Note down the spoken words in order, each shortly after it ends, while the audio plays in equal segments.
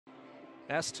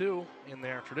S2 in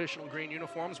their traditional green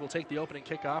uniforms will take the opening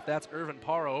kickoff. That's Irvin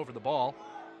Parra over the ball.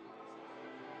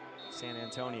 San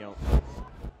Antonio.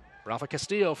 Rafa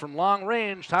Castillo from long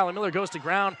range. Tyler Miller goes to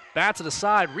ground, bats it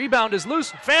aside. Rebound is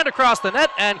loose, fanned across the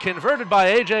net, and converted by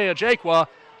A.J. Ajekwa.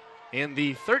 In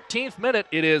the 13th minute,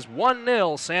 it is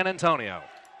 1-0 San Antonio.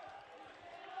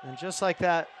 And just like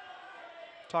that,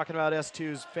 talking about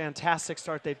S2's fantastic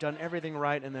start, they've done everything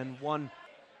right, and then one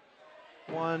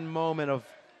moment of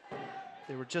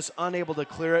they were just unable to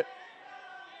clear it.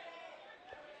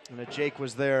 And Jake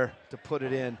was there to put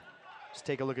it in. Just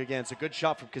take a look again. It's a good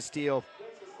shot from Castillo.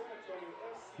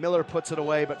 Miller puts it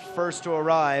away, but first to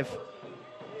arrive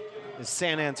is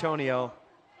San Antonio.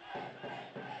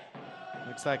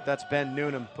 Looks like that's Ben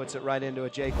Noonan, puts it right into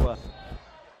Ajekwa.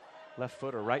 Left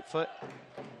foot or right foot?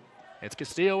 It's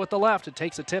Castillo with the left. It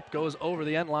takes a tip, goes over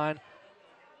the end line,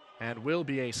 and will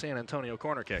be a San Antonio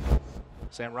corner kick.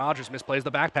 Sam Rogers misplays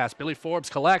the back pass. Billy Forbes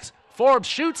collects. Forbes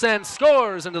shoots and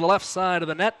scores into the left side of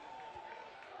the net.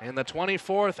 In the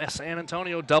 24th, San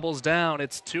Antonio doubles down.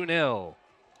 It's 2-0.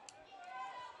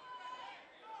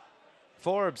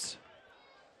 Forbes,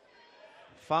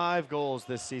 5 goals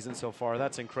this season so far.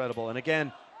 That's incredible. And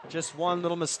again, just one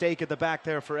little mistake at the back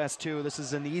there for S2. This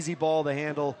is an easy ball to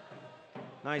handle.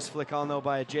 Nice flick on though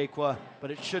by Ajekwa, but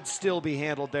it should still be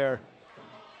handled there.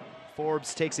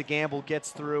 Forbes takes a gamble,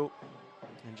 gets through,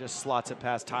 and just slots it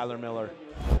past Tyler Miller.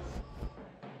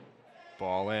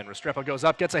 Ball in. Restrepo goes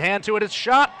up, gets a hand to it. It's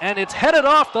shot, and it's headed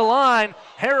off the line.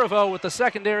 Harivo with the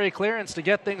secondary clearance to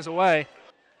get things away.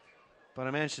 But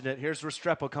I mentioned it. Here's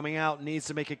Restrepo coming out, needs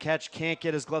to make a catch, can't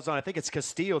get his gloves on. I think it's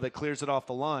Castillo that clears it off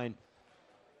the line.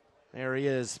 There he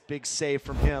is. Big save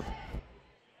from him.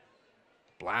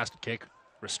 Blast kick.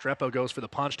 Restrepo goes for the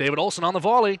punch. David Olson on the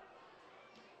volley.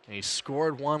 And he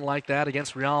scored one like that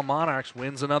against Real Monarchs,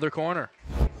 wins another corner.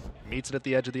 Meets it at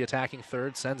the edge of the attacking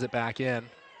third, sends it back in.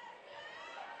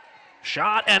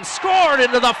 Shot and scored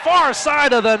into the far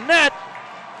side of the net.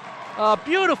 A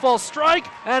beautiful strike,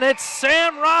 and it's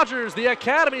Sam Rogers, the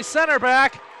Academy center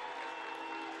back.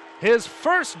 His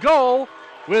first goal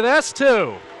with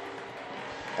S2.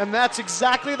 And that's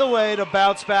exactly the way to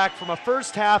bounce back from a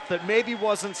first half that maybe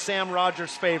wasn't Sam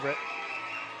Rogers' favorite.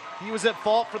 He was at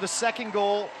fault for the second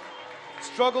goal,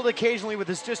 struggled occasionally with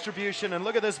his distribution, and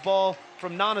look at this ball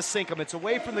from Nana Sinkum. It's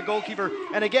away from the goalkeeper,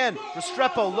 and again,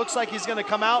 Restrepo looks like he's gonna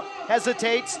come out,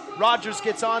 hesitates, Rogers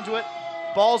gets onto it,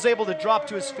 ball's able to drop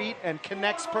to his feet and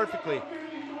connects perfectly.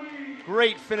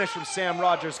 Great finish from Sam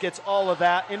Rogers, gets all of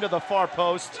that into the far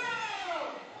post.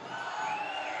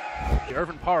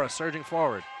 Irvin Parra surging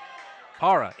forward.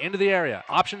 Parra into the area,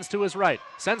 options to his right,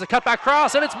 sends a cutback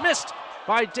cross, and it's missed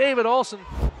by David Olson.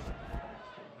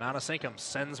 Nana Sinkum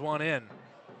sends one in.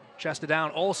 Chested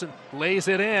down, Olson lays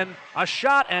it in. A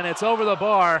shot, and it's over the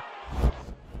bar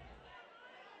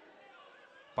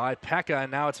by Pekka, and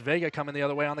now it's Vega coming the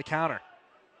other way on the counter.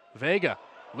 Vega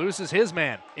loses his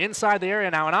man inside the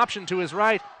area, now an option to his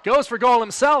right, goes for goal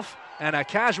himself, and a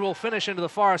casual finish into the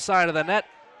far side of the net.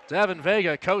 Devin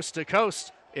Vega coast to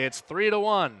coast. It's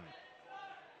 3-1.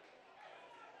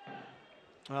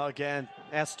 Well, again,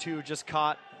 S2 just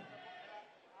caught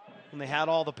when they had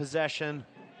all the possession,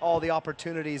 all the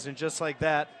opportunities, and just like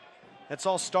that, it's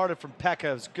all started from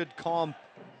Pekka. It was good, calm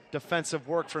defensive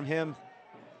work from him.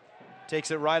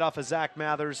 Takes it right off of Zach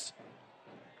Mathers.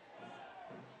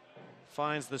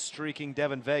 Finds the streaking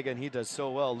Devin Vega, and he does so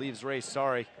well. Leaves Ray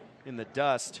Sari in the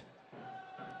dust.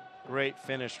 Great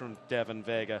finish from Devin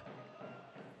Vega.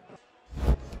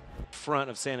 Front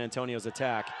of San Antonio's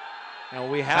attack. Now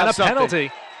we have and a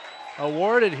penalty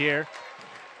awarded here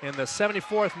in the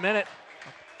 74th minute.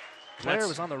 Player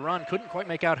was on the run, couldn't quite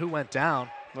make out who went down.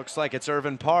 Looks like it's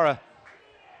Irvin Parra.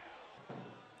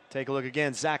 Take a look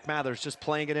again. Zach Mathers just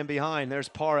playing it in behind. There's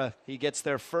Parra. He gets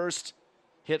there first.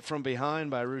 Hit from behind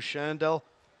by Rushandel.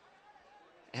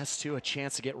 S2 a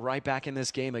chance to get right back in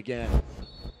this game again.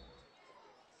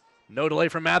 No delay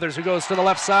from Mathers, who goes to the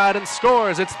left side and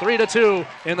scores. It's 3-2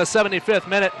 in the 75th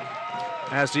minute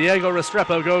as Diego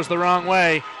Restrepo goes the wrong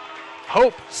way.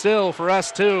 Hope still for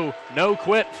S2. No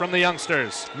quit from the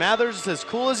youngsters. Mathers, as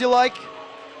cool as you like,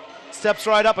 steps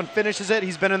right up and finishes it.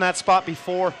 He's been in that spot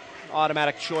before.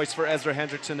 Automatic choice for Ezra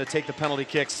Hendrickson to take the penalty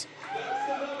kicks.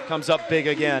 Comes up big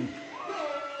again.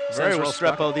 Very well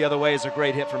Restrepo the other way is a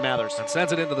great hit for Mathers. And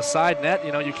sends it into the side net.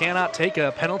 You know, you cannot take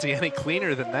a penalty any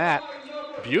cleaner than that.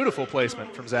 Beautiful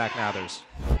placement from Zach Mathers.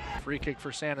 Free kick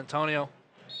for San Antonio.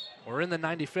 We're in the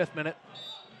 95th minute,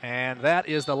 and that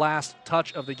is the last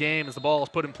touch of the game as the ball is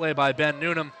put in play by Ben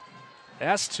Noonan.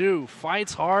 S2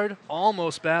 fights hard,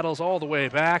 almost battles all the way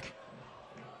back,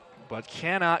 but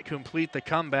cannot complete the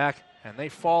comeback. and they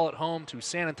fall at home to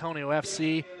San Antonio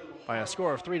FC by a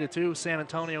score of 3-2. San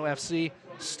Antonio FC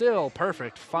still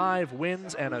perfect, 5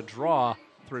 wins and a draw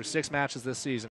through 6 matches this season.